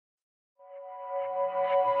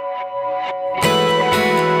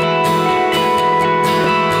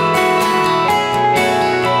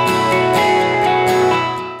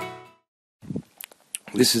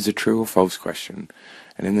This is a true or false question,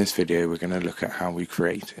 and in this video we're going to look at how we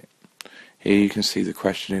create it. Here you can see the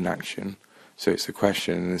question in action, so it's a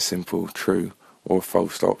question in a simple true or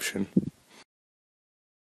false option.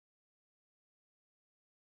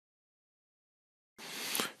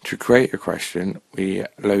 To create a question, we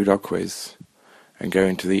load our quiz and go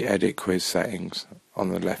into the Edit Quiz settings on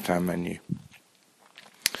the left-hand menu.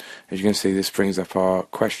 As you can see, this brings up our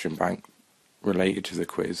question bank related to the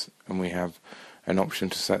quiz, and we have an option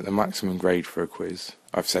to set the maximum grade for a quiz.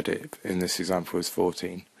 I've set it in this example as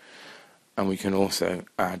 14, and we can also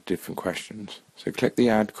add different questions. So click the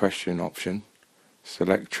Add Question option,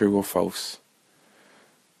 select True or False.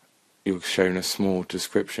 You're shown a small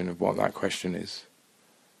description of what that question is.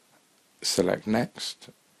 Select Next,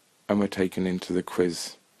 and we're taken into the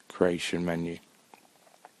quiz creation menu.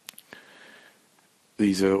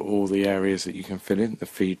 These are all the areas that you can fill in: the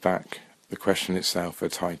feedback, the question itself, a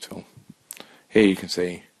title. Here you can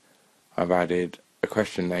see I've added a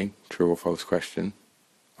question name, true or false question.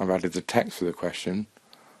 I've added the text for the question.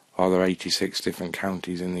 Are there 86 different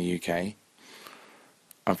counties in the UK?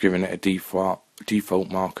 I've given it a default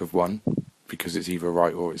mark of 1 because it's either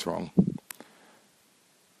right or it's wrong.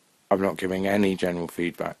 I'm not giving any general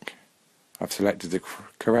feedback. I've selected the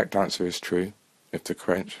correct answer as true. If the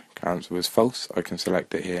correct answer was false, I can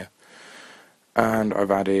select it here. And I've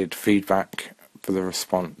added feedback for the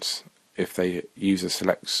response. If the user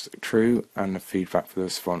selects true, and the feedback for the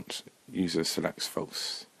response, user selects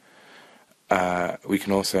false. We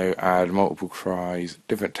can also add multiple tries,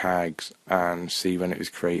 different tags, and see when it was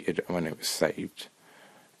created and when it was saved.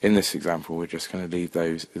 In this example, we're just going to leave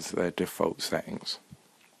those as their default settings.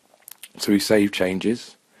 So we save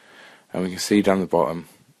changes, and we can see down the bottom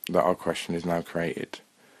that our question is now created.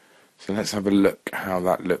 So let's have a look how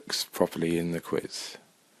that looks properly in the quiz.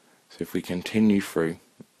 So if we continue through,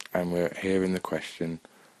 and we're here in the question,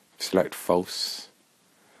 select false,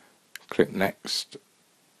 click next,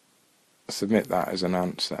 submit that as an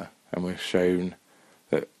answer, and we're shown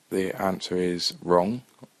that the answer is wrong,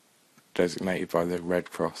 designated by the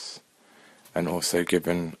red cross, and also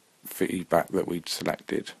given feedback that we'd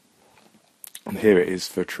selected. And here it is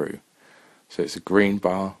for true. So it's a green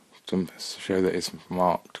bar to show that it's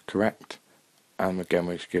marked correct, and again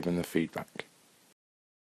we're given the feedback.